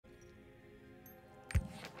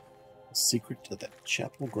Secret to the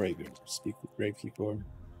chapel graveyard. Speak with gravekeeper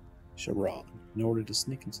Sharon. In order to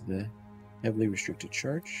sneak into the heavily restricted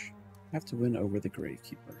church, have to win over the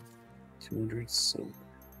gravekeeper. 200 silver.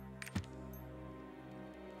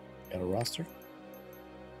 Got a roster?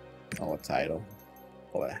 Oh, a title.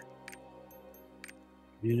 Boy.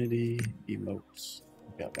 Community emotes.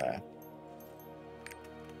 Got that.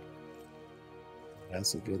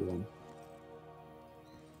 That's a good one.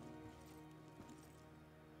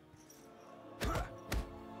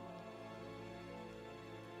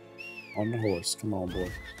 On the horse. Come on, boy.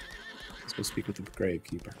 Let's go speak with the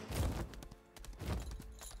gravekeeper.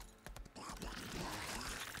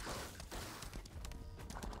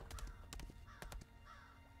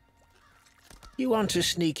 You want to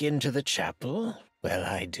sneak into the chapel? Well,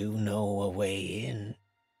 I do know a way in.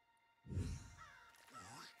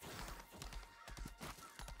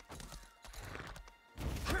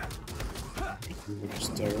 We were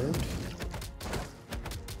disturbed.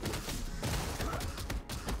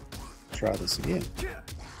 Try this again.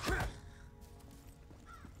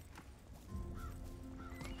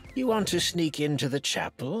 You want to sneak into the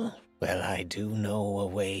chapel? Well, I do know a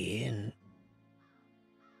way in.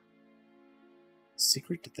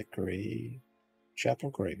 Secret to the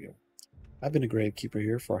chapel graveyard. I've been a gravekeeper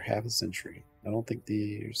here for half a century. I don't think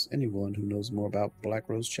there's anyone who knows more about Black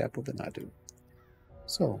Rose Chapel than I do.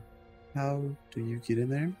 So, how do you get in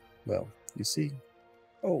there? Well, you see.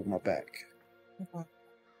 Oh, my back.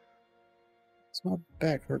 My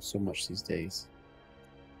back hurts so much these days.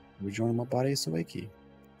 Rejoining my body is so achy.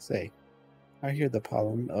 Say, I hear the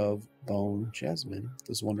pollen of bone jasmine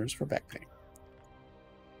does wonders for back pain.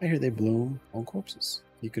 I hear they bloom on corpses.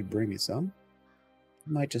 You could bring me some. I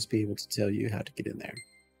might just be able to tell you how to get in there.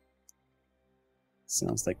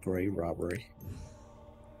 Sounds like grave robbery.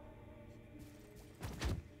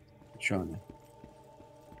 Trying to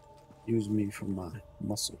use me for my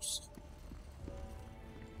muscles.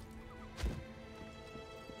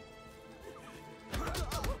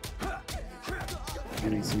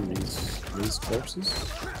 Getting some of these corpses.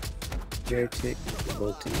 Heretic,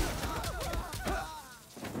 devotee.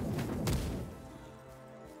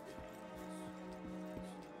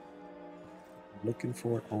 Looking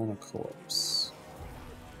for it on a corpse.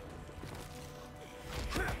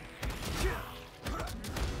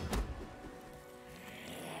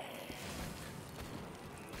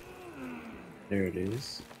 There it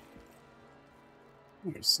is.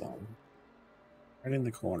 There's some. Right in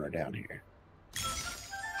the corner down here.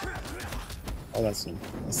 Oh, that's a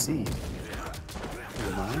seed.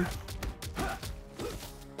 Never mind.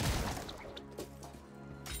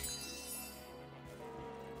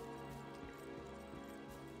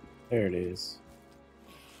 There it is.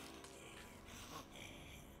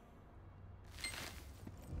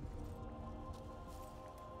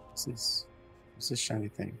 What's this? What's this shiny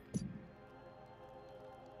thing?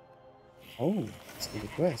 Oh, it's a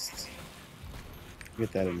quest.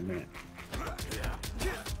 Get that in a minute.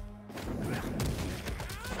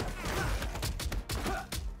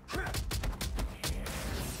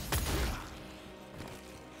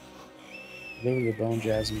 Deliver the bone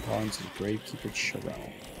jasmine pollen to the gravekeeper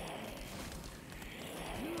Sharon.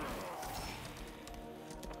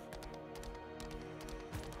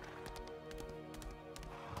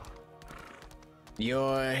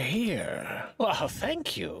 You're here. Well,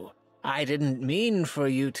 thank you. I didn't mean for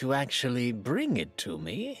you to actually bring it to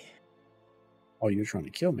me. Oh, you're trying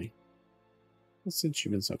to kill me? Well, since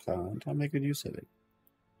you've been so kind, I'll make good use of it.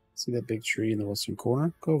 See that big tree in the western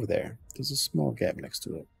corner? Go over there. There's a small gap next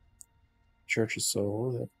to it. Church is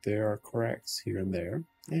so that there are cracks here and there,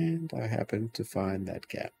 and I happened to find that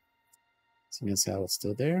gap. Seeing as how it's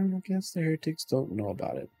still there, I guess the heretics don't know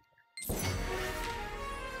about it.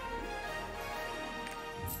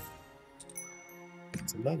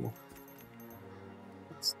 It's a level.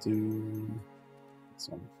 Let's do this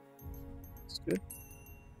one. It's good.